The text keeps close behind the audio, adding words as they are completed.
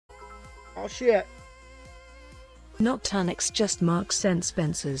Oh, shit. Not tonics, just Marks and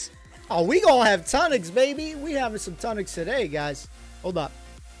Spencer's. Oh, we gonna have tonics, baby. We having some tonics today, guys. Hold up.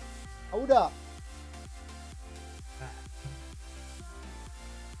 Hold up.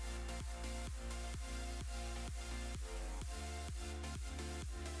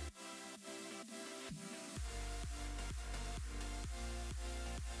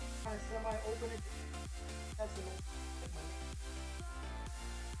 Somebody open it. That's it.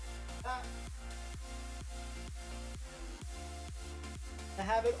 To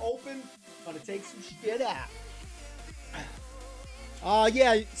have it open, I'm gonna take some shit out.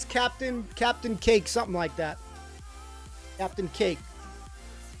 Yeah, it's Captain Cake, something like that. Captain Cake.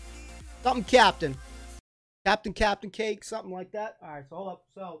 Something Captain. Captain Cake, something like that. Alright, so hold up.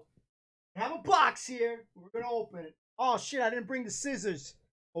 So, I have a box here. We're gonna open it. Oh shit, I didn't bring the scissors.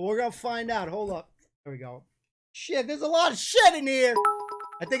 Well, we're gonna find out. Hold up. There we go. Shit, there's a lot of shit in here.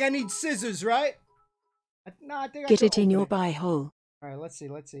 I think I need scissors, right? No, I think I Get can it in open your it. bye hole. Alright, let's see,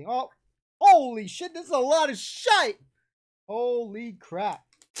 let's see. Oh, holy shit, this is a lot of shite. Holy crap.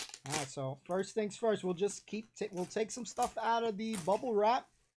 Alright, so first things first, we'll just we'll take some stuff out of the bubble wrap.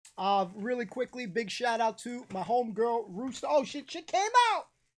 Really quickly, big shout out to my homegirl, Rooster. Oh shit, shit came out.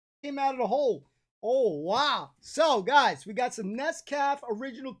 Came out of the hole. Oh, wow. So, guys, we got some Nescafé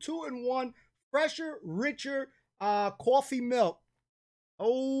Original 2-in-1 Fresher, Richer coffee milk.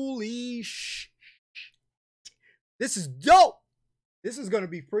 Holy sh! This is dope. This is going to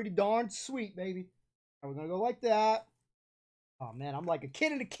be pretty darn sweet, baby. We're going to go like that. Oh, man, I'm like a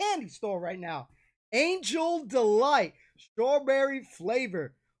kid in a candy store right now. Angel Delight. Strawberry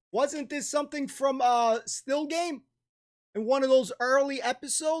flavor. Wasn't this something from Still Game? In one of those early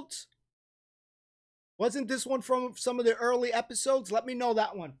episodes? Wasn't this one from some of the early episodes? Let me know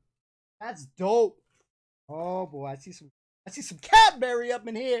that one. That's dope. Oh boy, I see some Cadbury up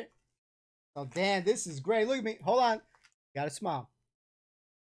in here. Oh damn, this is great. Look at me. Hold on. Gotta smile.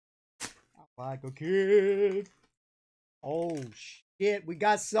 I'm like a kid. Oh shit, we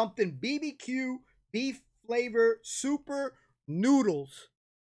got something BBQ beef flavor super noodles.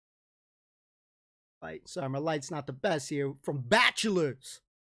 Light. Sorry, my light's not the best here. From Bachelors.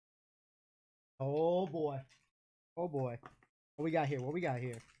 Oh boy. Oh boy. What we got here? What we got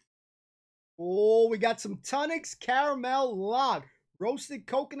here? Oh, we got some Tonics Caramel Log. Roasted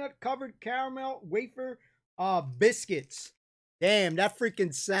coconut covered caramel wafer biscuits. Damn, that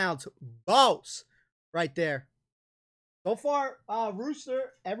freaking sounds boss right there. So far,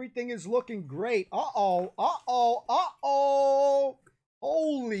 Rooster, everything is looking great. Uh-oh. Uh-oh. Uh-oh.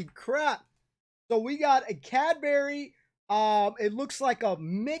 Holy crap. So we got a Cadbury. It looks like a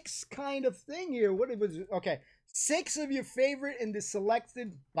mix kind of thing here. What it was? Okay, 6 of your favorite in the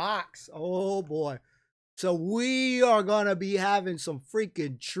selected box. Oh boy! So we are gonna be having some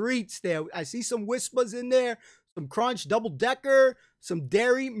freaking treats there. I see some Wispas in there, some Crunch Double Decker, some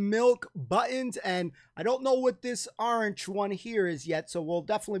Dairy Milk buttons, and I don't know what this orange one here is yet. So we'll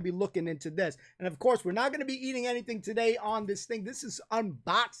definitely be looking into this. And of course, we're not gonna be eating anything today on this thing. This is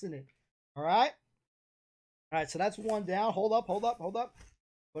unboxing it. All right. All right, so that's one down. Hold up, hold up, hold up.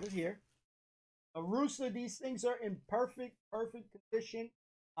 Put it here. A Rooster, these things are in perfect condition.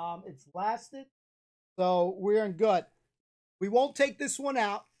 It's lasted, so we're in good. We won't take this one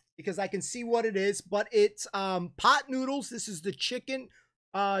out because I can see what it is, but it's pot noodles. This is the chicken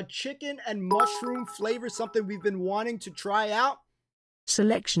and mushroom flavor, something we've been wanting to try out.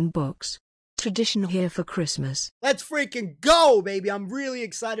 Selection box. Tradition here for Christmas. Let's freaking go, baby. I'm really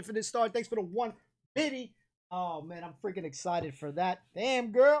excited for this start. Thanks for the 1 biddy. Oh, man, I'm freaking excited for that.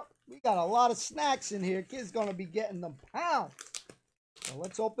 Damn, girl. We got a lot of snacks in here. Kids gonna be getting them pounds. So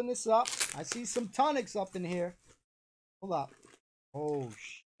let's open this up. I see some tonics up in here. Hold up. Oh,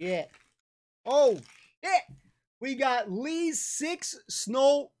 shit. Oh, shit. We got Lee's 6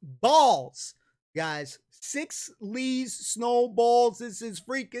 snowballs. Guys, 6 Lee's snowballs. This is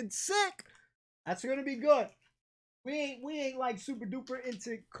freaking sick. That's gonna be good. We ain't like super duper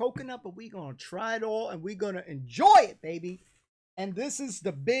into coconut, but we gonna try it all and we gonna enjoy it, baby. And this is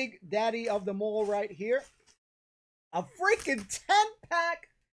the big daddy of them all right here. A freaking 10-pack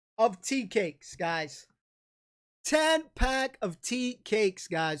of tea cakes, guys. 10-pack of tea cakes,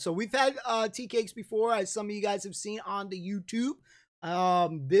 guys. So we've had tea cakes before, as some of you guys have seen on the YouTube.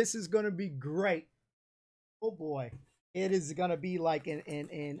 This is gonna be great. Oh boy. It is gonna be like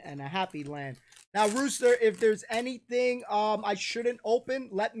in a happy land. Now, Rooster, if there's anything I shouldn't open,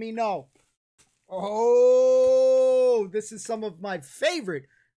 let me know. Oh, this is some of my favorite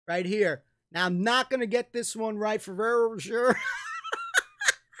right here. Now, I'm not gonna get this one right for very sure.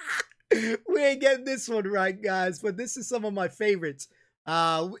 We ain't getting this one right, guys, but this is some of my favorites.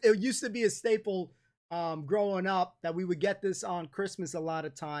 It used to be a staple growing up that we would get this on Christmas a lot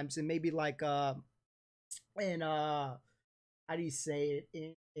of times, and maybe like in how do you say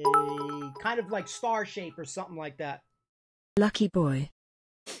it, in a kind of like star shape or something like that. Lucky boy.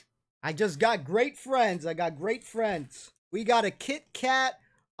 I just got great friends. I got great friends. We got a Kit Kat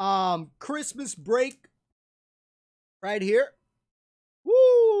Christmas break right here.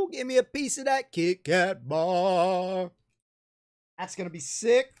 Woo! Give me a piece of that Kit Kat bar. That's gonna be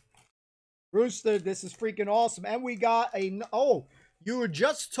sick. Rooster, this is freaking awesome. And we got a, oh, you were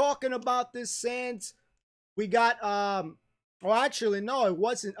just talking about this, Sans. We got well, actually no, it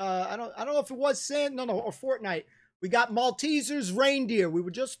wasn't. I don't know if it was Sans, no, or Fortnite. We got Maltesers Reindeer. We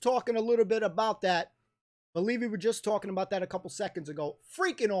were just talking a little bit about that. I believe we were just talking about that a couple seconds ago.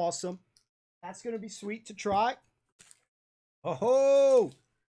 Freaking awesome. That's gonna be sweet to try. Oh,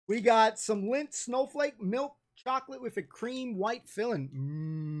 we got some Lindt snowflake milk chocolate with a cream white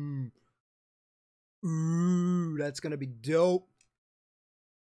filling. Ooh, that's gonna be dope.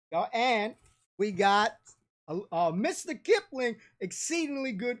 And we got Mr. Kipling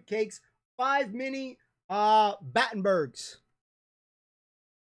exceedingly good cakes, 5 mini Battenbergs.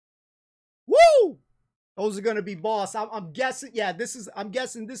 Woo! Those are gonna be boss. I'm guessing. Yeah, I'm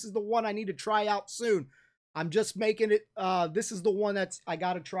guessing this is the one I need to try out soon. I'm just making it. This is the one I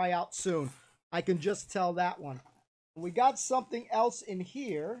gotta try out soon. I can just tell that one. We got something else in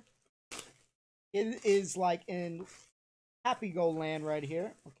here. It is like in Happy Go Land right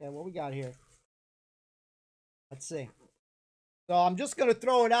here. Okay, what we got here? Let's see. So I'm just gonna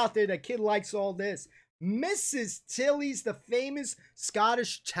throw it out there. The kid likes all this. Mrs. Tilly's, the famous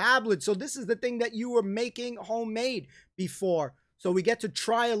Scottish tablet. So this is the thing that you were making homemade before. So we get to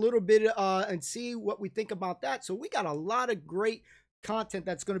try a little bit and see what we think about that. So we got a lot of great content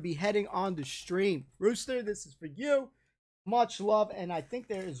that's going to be heading on the stream. Rooster, this is for you. Much love. And I think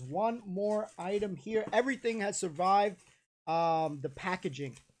there is one more item here. Everything has survived the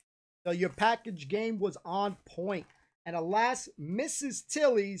packaging. So your package game was on point. And alas, Mrs.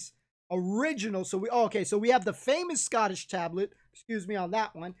 Tilly's original. So we have the famous Scottish tablet, excuse me, on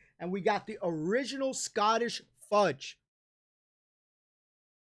that one. And we got the original Scottish fudge.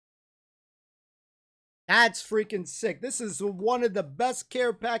 That's freaking sick. This is one of the best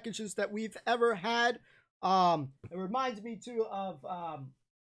care packages that we've ever had. It reminds me too of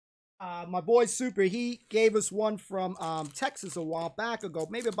my boy Super. He gave us one from Texas a while back ago,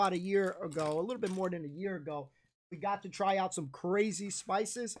 maybe about a year ago, a little bit more than a year ago. We got to try out some crazy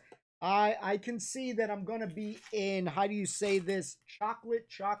spices. I can see that I'm gonna be in, how do you say this,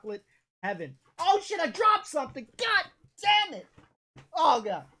 chocolate heaven. Oh shit, I dropped something. God damn it. Oh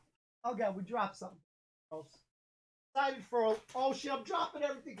god, we dropped something. Excited for, oh shit, I'm dropping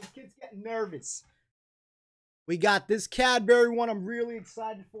everything. The kid's getting nervous. We got this Cadbury one I'm really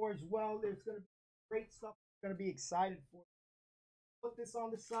excited for as well. There's gonna be great stuff I'm gonna be excited for. Put this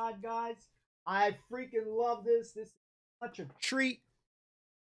on the side, guys. I freaking love this. This is such a treat.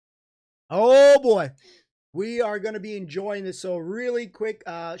 Oh boy, we are going to be enjoying this. So really quick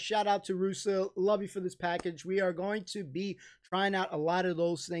shout out to Russo. Love you for this package. We are going to be trying out a lot of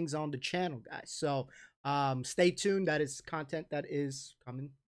those things on the channel, guys. So stay tuned. That is content that is coming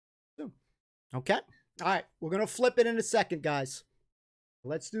soon. Okay. All right. We're going to flip it in a second, guys.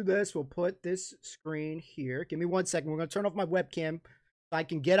 Let's do this. We'll put this screen here. Give me 1 second. We're going to turn off my webcam so I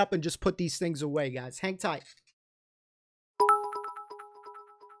can get up and just put these things away, guys. Hang tight.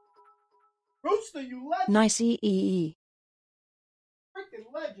 Rooster, you legend. Nice EEE.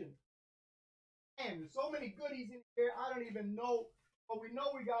 Freaking legend. Man, there's so many goodies in here. I don't even know. But we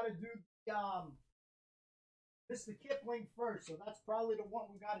know we got to do the Mr. Kipling first. So that's probably the one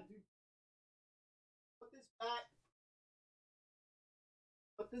we got to do. Put this back.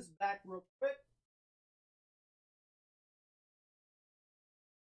 Put this back real quick.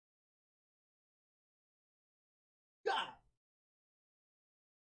 God.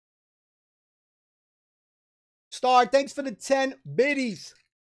 Star, thanks for the 10 biddies.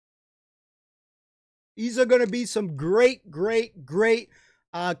 These are going to be some great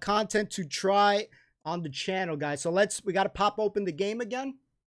content to try on the channel, guys. So we got to pop open the game again.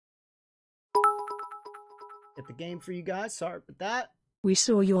 Get the game for you guys. Sorry about that. We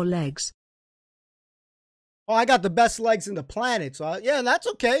saw your legs. Oh, I got the best legs in the planet. So yeah, that's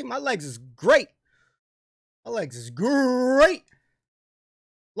okay. My legs is great. My legs is great.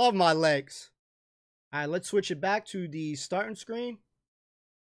 Love my legs. All right, let's switch it back to the starting screen.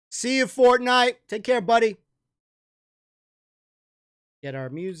 See you, Fortnite. Take care, buddy. Get our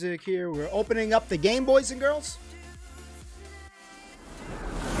music here. We're opening up the game, boys and girls.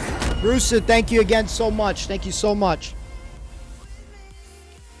 Bruce, thank you again so much. Thank you so much.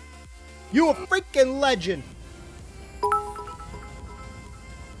 You a freaking legend.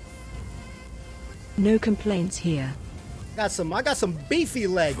 No complaints here. I got some beefy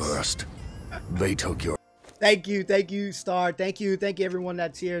legs. First, they took your... Thank you, Star. Thank you everyone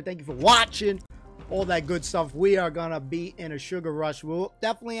that's here. Thank you for watching. All that good stuff. We are gonna be in a sugar rush. We'll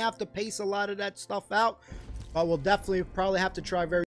definitely have to pace a lot of that stuff out, but we'll definitely probably have to try very